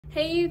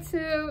Hey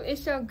YouTube,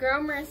 it's your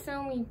girl Marissa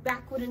and we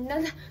back with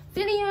another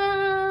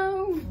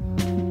video.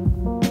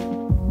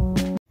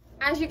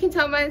 As you can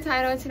tell by the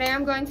title, today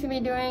I'm going to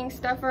be doing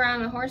stuff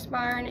around the horse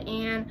barn,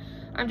 and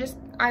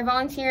I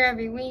volunteer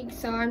every week,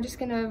 so I'm just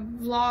gonna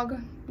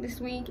vlog this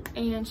week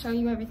and show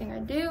you everything I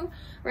do.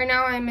 Right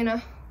now I'm in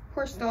a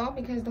horse stall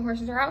because the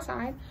horses are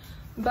outside,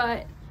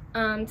 but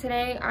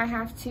today I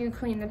have to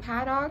clean the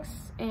paddocks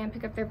and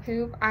pick up their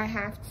poop. I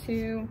have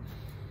to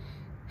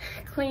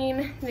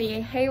clean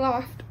the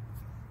hayloft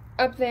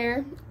up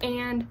there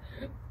and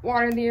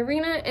water the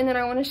arena, and then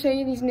I want to show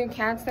you these new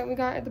cats that we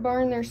got at the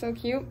barn. They're so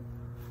cute.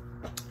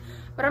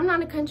 But I'm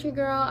not a country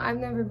girl, I've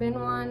never been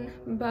one,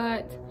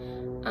 but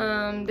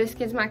this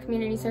kid's my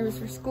community service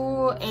for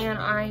school and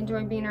I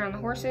enjoy being around the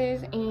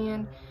horses,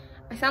 and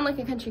I sound like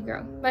a country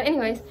girl. But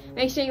anyways,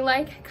 make sure you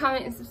like,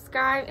 comment, and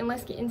subscribe, and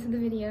let's get into the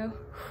video.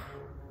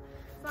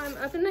 So I'm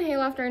up in the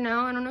hayloft right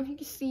now. I don't know if you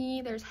can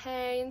see, there's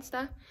hay and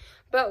stuff.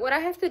 But what I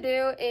have to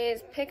do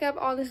is pick up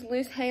all this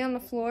loose hay on the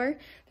floor.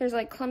 There's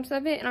like clumps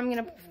of it, and I'm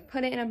gonna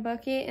put it in a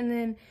bucket and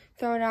then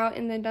throw it out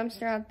in the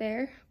dumpster out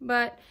there.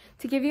 But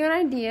to give you an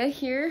idea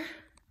here,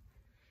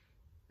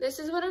 this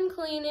is what I'm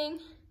cleaning.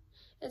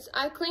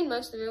 I cleaned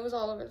most of it, it was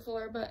all over the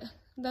floor, but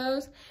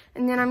those.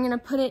 And then I'm gonna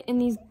put it in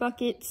these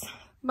buckets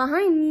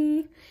behind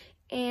me,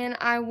 and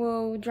I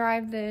will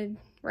drive the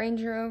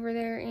Ranger over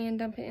there and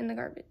dump it in the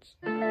garbage.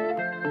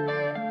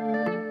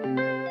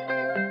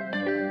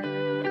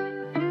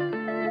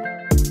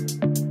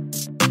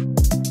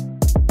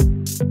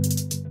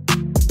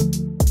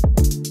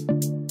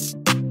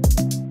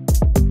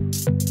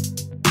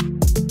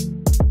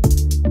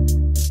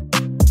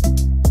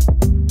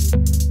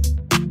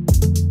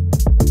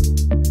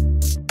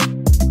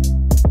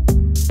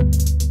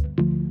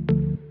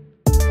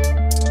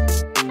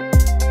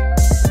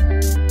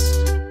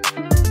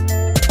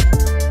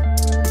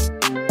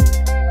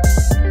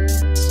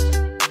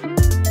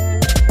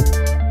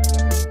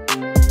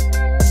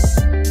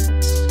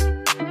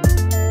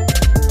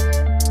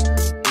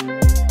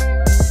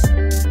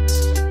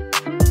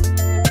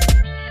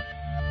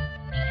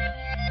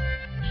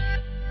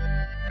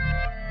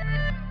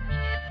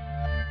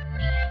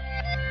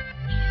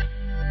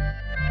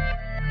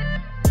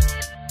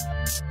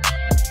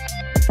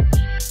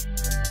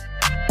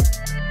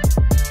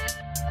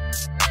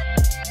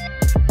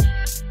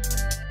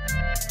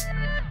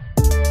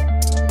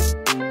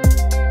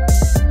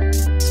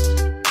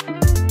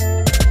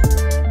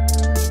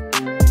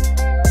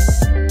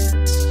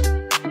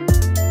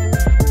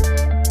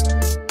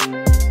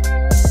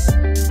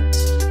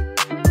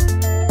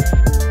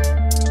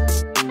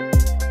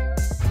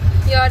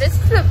 This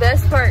is the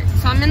best part.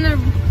 So I'm in the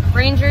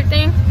Ranger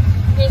thing.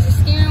 Here's the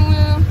steering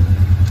wheel.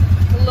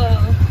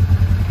 Hello.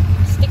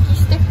 Sticky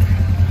stick.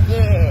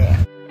 Yeah.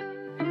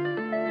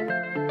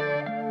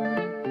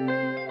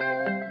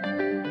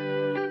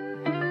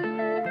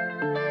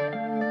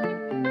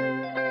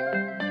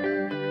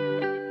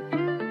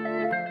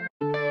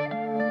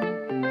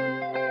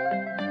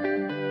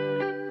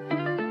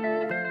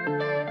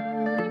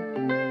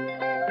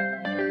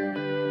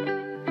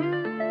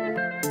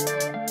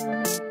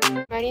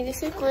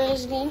 This is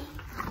Grizzly.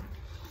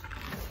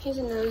 He's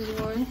a nosy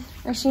one.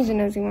 Or she's a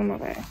nosy one, my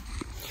bad.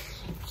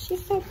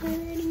 She's so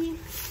pretty.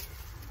 This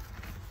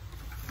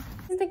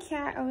is the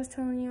cat I was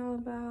telling you all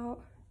about.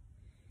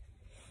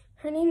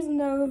 Her name's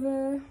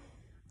Nova.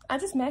 I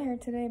just met her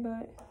today,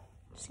 but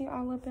she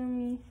all up in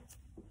me.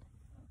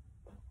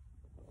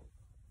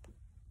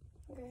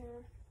 Okay.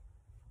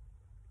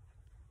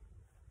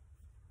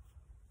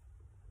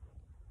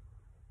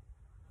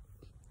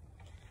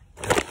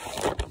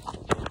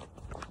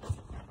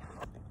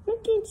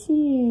 Look at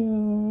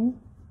you.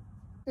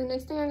 The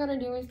next thing I gotta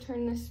do is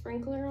turn the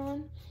sprinkler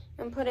on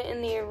and put it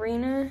in the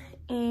arena.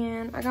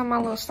 And I got my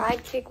little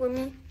sidekick with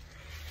me.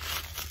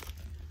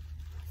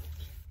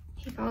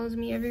 He follows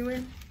me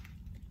everywhere.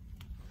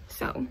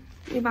 So,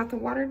 we're about to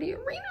water the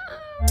arena.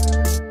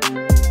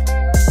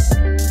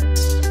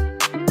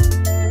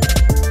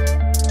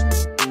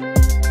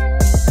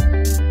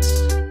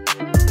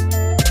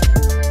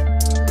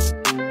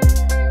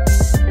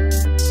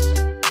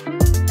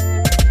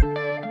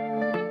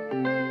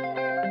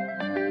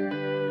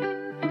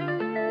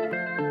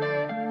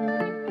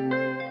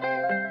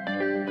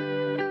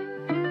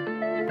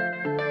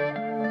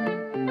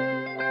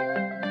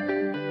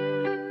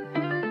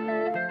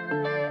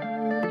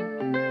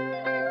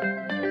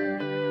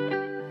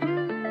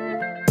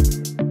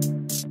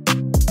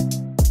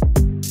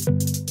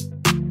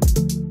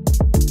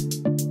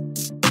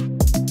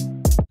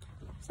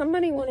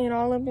 Somebody wanted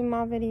all up in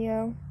my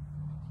video.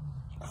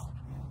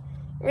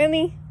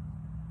 Really?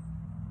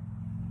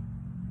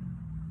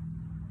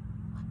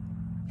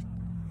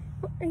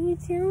 What are you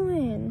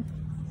doing?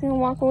 He's gonna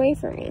walk away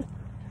from me.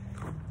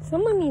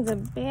 Someone needs a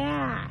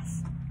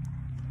bath.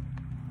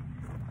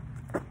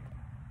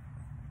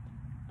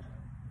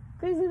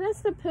 Crazy,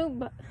 that's the poop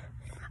bucket.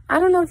 I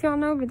don't know if y'all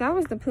know, but that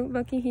was the poop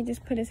bucket he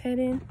just put his head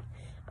in.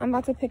 I'm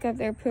about to pick up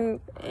their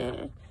poop,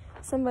 and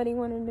somebody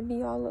wanted to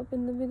be all up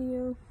in the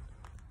video.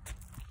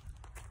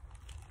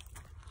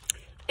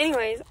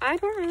 Anyways, I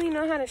don't really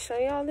know how to show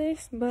y'all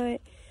this,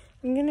 but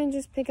I'm gonna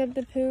just pick up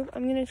the poop.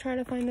 I'm gonna try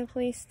to find a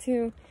place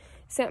to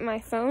set my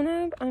phone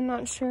up. I'm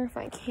not sure if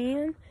I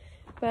can,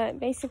 but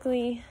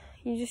basically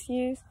you just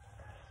use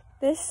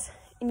this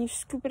and you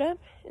scoop it up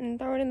and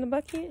throw it in the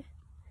bucket.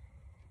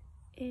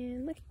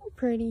 And look how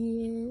pretty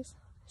he is.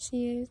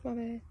 She is, my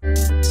bad.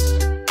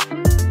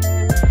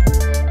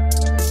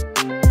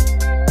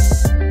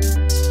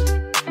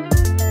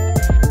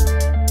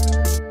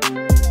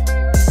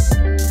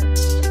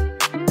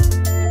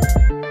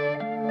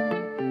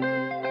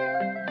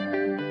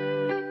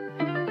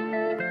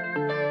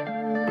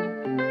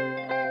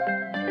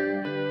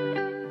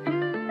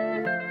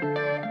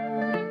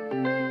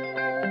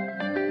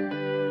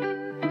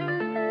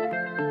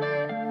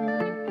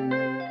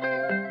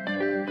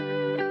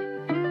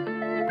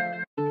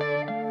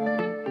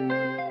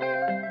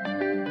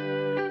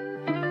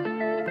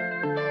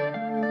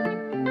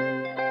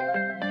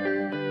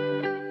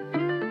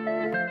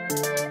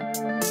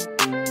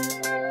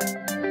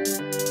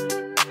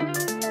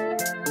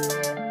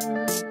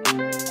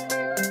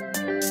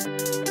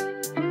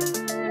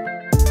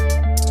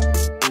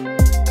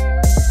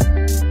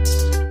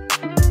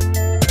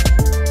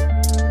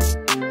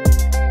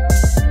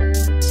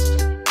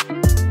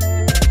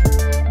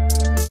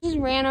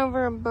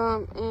 Over a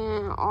bump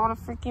and all the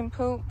freaking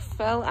poop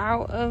fell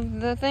out of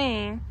the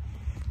thing.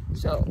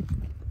 So,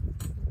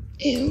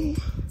 ew.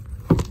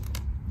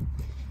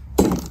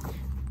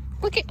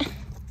 Look at,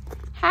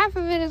 half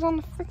of it is on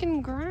the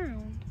freaking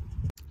ground.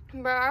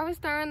 Bro, I was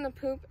throwing the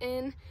poop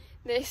in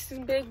this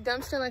big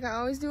dumpster like I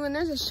always do, and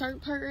there's a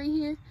sharp part right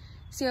here.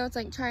 See how it's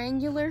like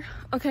triangular?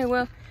 Okay,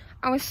 well,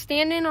 I was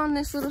standing on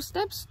this little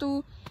step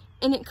stool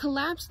and it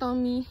collapsed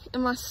on me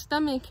and my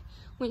stomach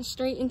went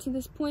straight into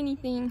this pointy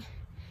thing.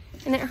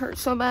 And it hurt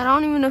so bad. I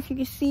don't even know if you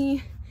can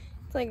see.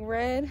 It's like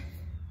red.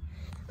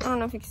 I don't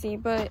know if you can see,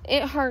 but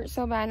it hurt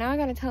so bad. Now I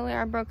gotta tell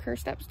her I broke her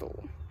step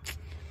stool.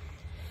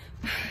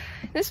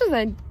 This was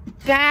a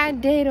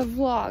bad day to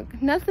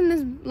vlog. Nothing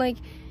has like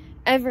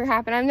ever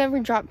happened. I've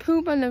never dropped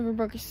poop. I've never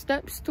broke a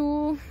step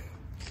stool.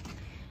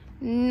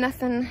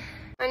 Nothing.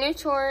 My new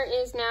chore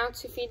is now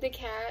to feed the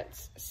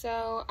cats.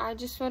 So I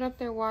just filled up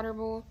their water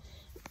bowl.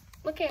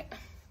 Look at,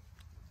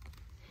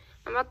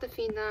 I'm about to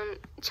feed them.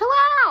 Chill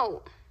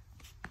out.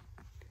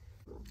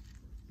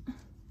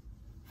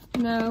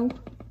 No.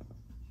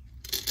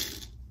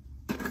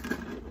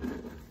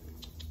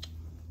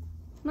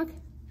 Look.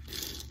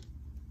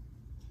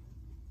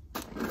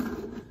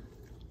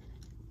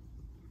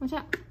 Watch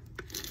out.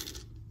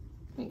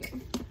 There you go.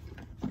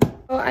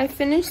 Well, I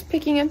finished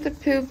picking up the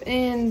poop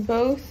in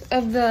both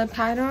of the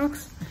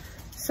paddocks.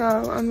 So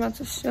I'm about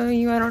to show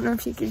you. I don't know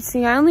if you can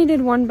see. I only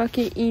did one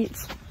bucket each.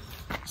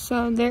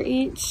 So they're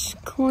each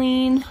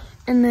clean.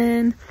 And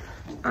then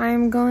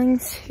I'm going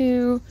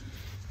to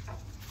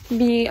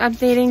be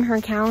updating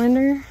her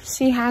calendar.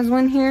 She has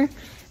one here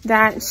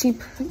that she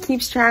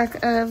keeps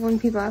track of when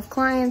people have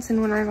clients and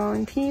when I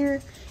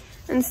volunteer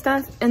and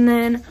stuff. And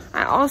then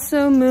I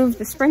also moved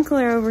the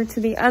sprinkler over to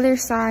the other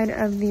side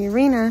of the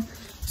arena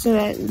so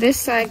that this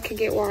side could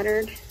get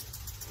watered.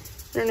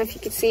 I don't know if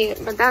you can see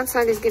it, but that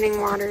side is getting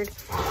watered.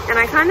 And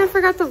I kind of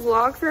forgot to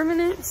vlog for a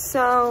minute,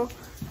 so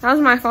that was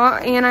my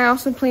fault. And I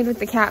also played with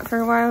the cat for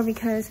a while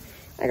because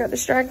I got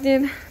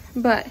distracted.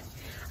 But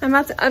I'm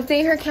about to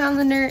update her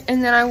calendar,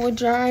 and then I will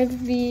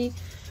drive the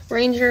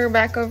Ranger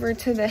back over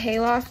to the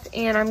hayloft,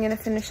 and I'm gonna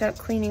finish up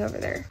cleaning over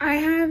there. I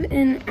have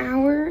an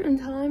hour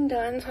until I'm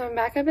done, so I'm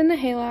back up in the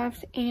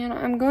hayloft, and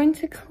I'm going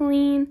to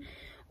clean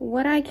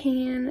what I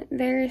can.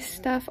 There is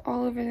stuff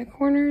all over the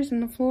corners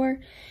and the floor,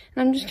 and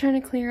I'm just trying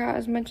to clear out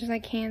as much as I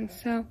can.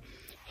 So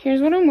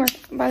here's what I'm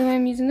working. By the way,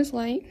 I'm using this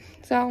light.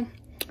 So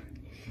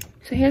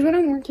here's what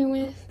I'm working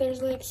with.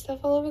 There's like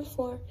stuff all over the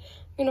floor.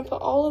 I'm gonna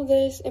put all of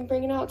this and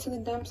bring it out to the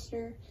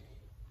dumpster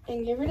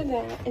and get rid of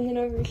that. And then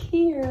over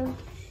here,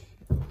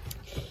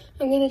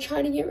 I'm gonna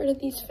try to get rid of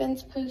these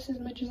fence posts as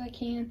much as I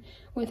can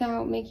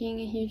without making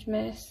a huge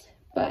mess.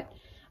 But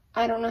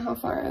I don't know how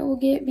far I will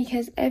get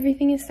because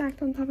everything is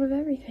stacked on top of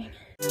everything.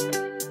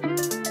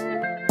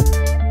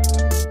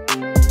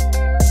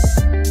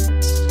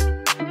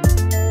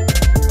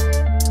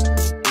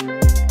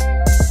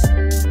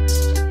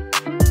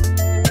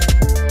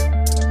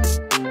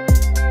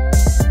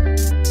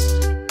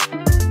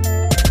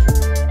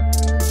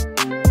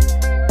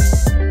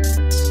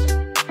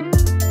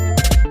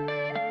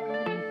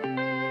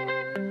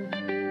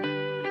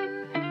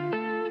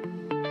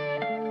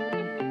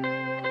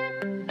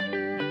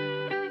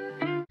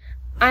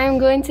 I am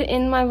going to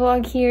end my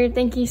vlog here.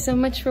 Thank you so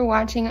much for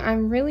watching.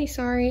 I'm really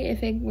sorry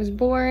if it was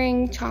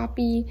boring,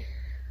 choppy,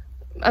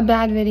 a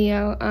bad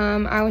video.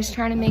 I was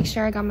trying to make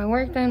sure I got my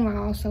work done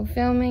while also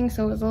filming,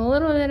 so it was a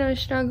little bit of a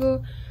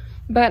struggle,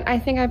 but I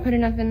think I put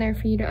enough in there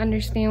for you to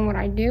understand what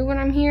I do when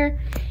I'm here.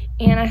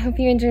 And I hope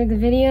you enjoyed the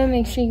video.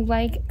 Make sure you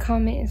like,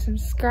 comment, and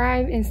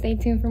subscribe, and stay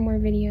tuned for more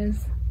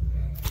videos.